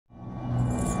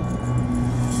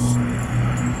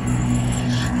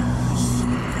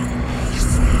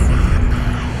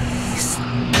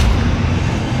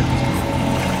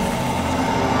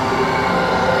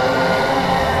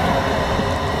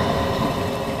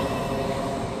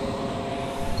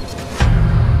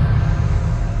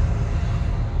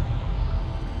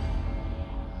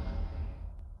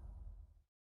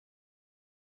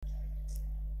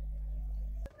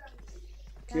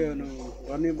के गर्नु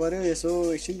गर्ने पर्यो यसो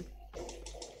एकछिन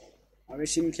अब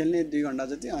एकछिन खेल्ने 2 घण्टा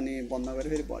जति अनि बन्द गरे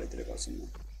फेरि भरेतिर गर्छु म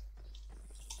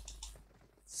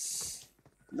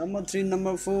नंबर 3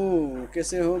 नंबर 4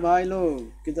 कैसे हो भाई लोग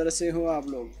किधर से हो आप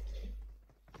लोग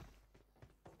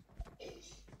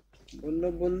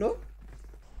बोलो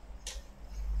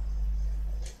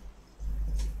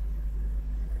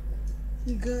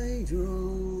गए हो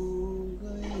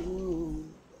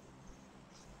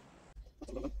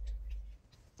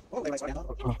ओ भाई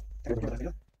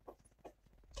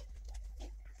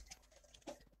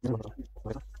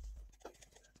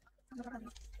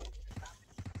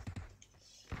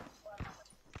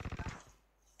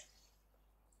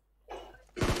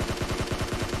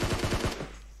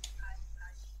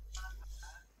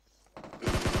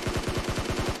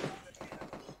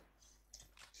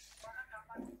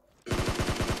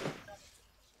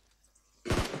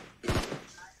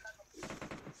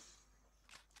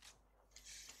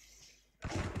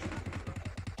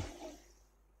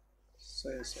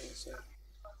सॉरी सही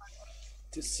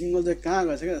त्यो सिंगल चाहिँ कहाँ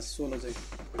गएछ क्या 16 चाहिँ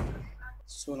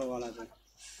 16 वाला चाहिँ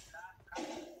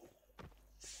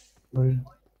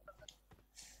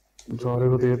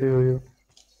झरेको त यतै हो यो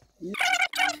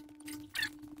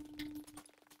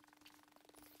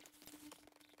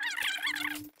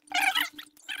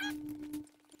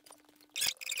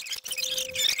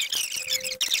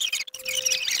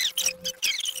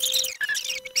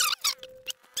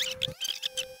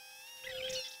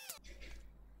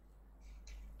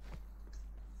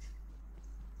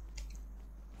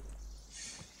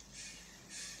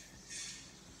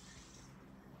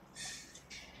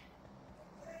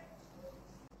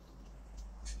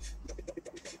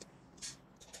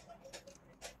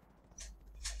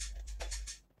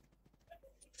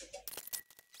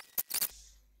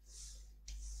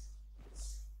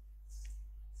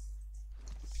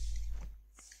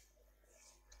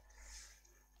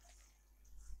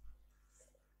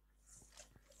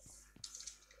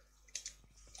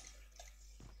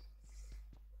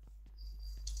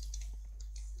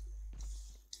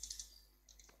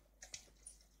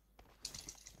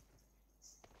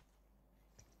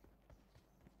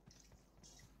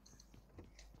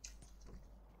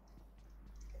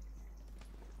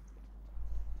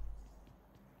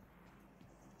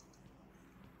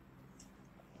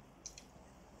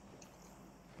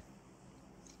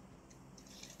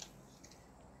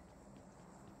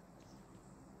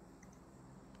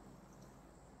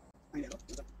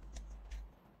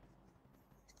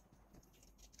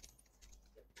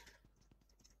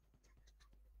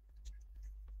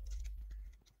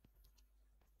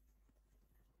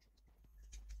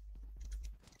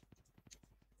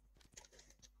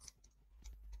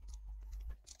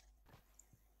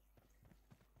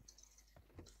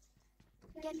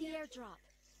Get the airdrop.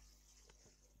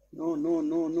 No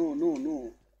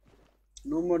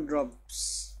more drops.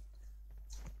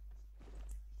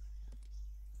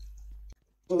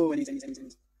 Oh, enemies.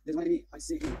 There's one enemy. I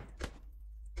see him.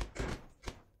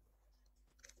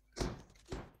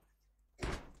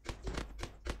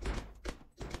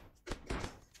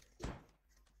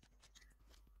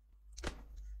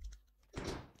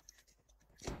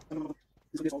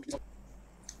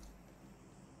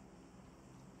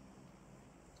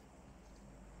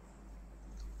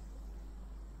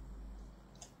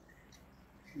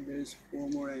 There's 4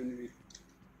 more enemy.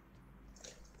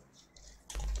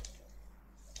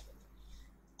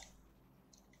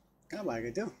 कहाँ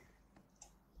भागेको थियो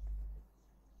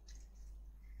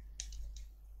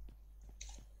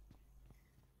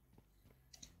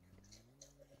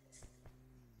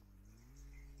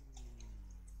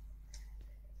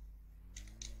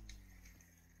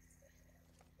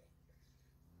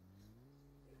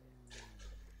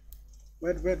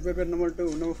Wait, number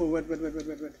 2, number 4, wait.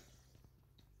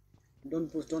 Don't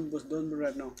push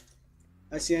right now.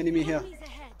 I see enemy here.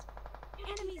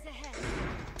 Enemies ahead.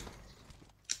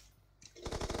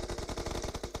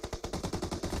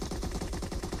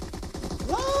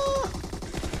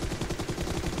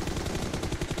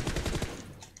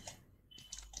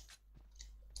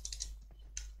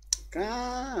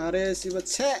 कहाँ अरे C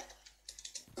बच्चे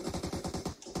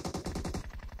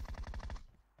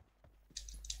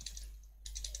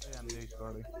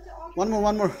one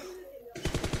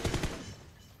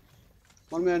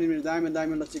more enemy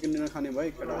diamond chicken dinner खाने भाइ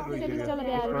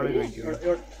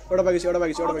एउटा बाकी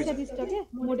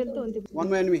मोडल त हुन्थ्यो one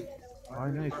more enemy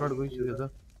हैन स्क्वाड गइसक्यो त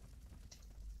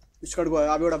स्क्वाड गयो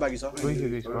अब एउटा बाकी छ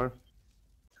गइसक्यो स्क्वाड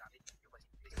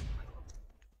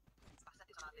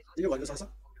यो भन्नु सक्छ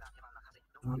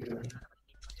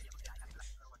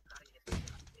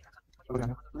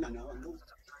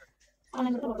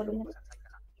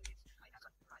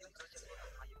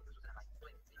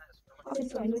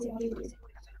अफिसको हैन चाहिँ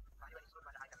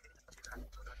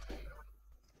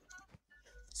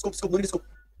Scope, scope, no need scope.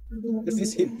 Let's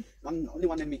finish him. Only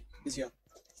one enemy is here.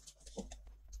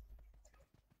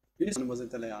 You need to know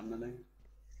what I am.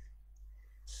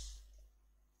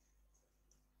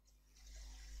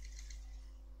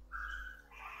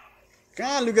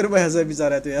 कहाँ लुकेर बसेछ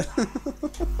बिचारा त्यो यार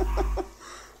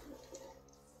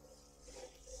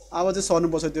अब चाहिँ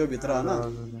सर्नुपर्छ त्यो भित्र हैन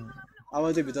अब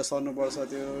चाहिँ भित्र सर्नुपर्छ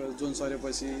त्यो जोन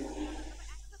सरेपछि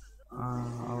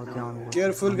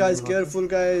केयरफुल गाइज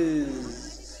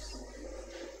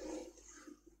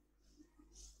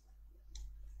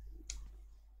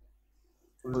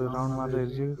राउन्ड मार्दै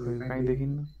हेर्छु कहीँ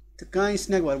देखिन्न त्यो कहाँ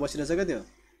स्न्याक भएर बसिरहेछ क्या त्यो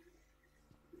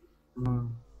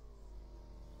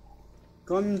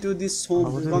कम टु दिस होम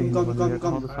कम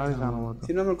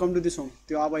तिम्रो कम टु दिस होम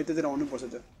त्यो अब यतातिर आउनु पर्छ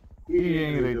त्यो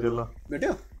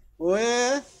भेट्यो ओए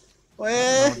ओए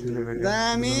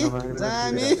दामी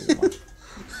दामी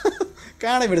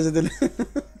कहाँबाट भेटेछ त्यसले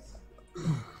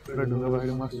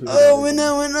ओ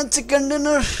विन चिकन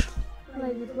डिनर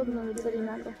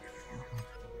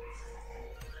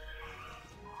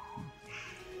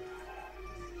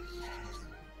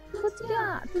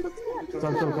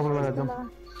चल चल कभर लगा जाम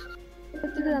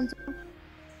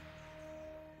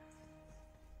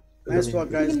Nice work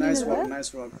guys, nice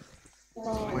work.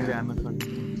 मैले हान्न सक्छु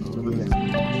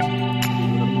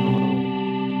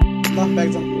Back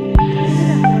down.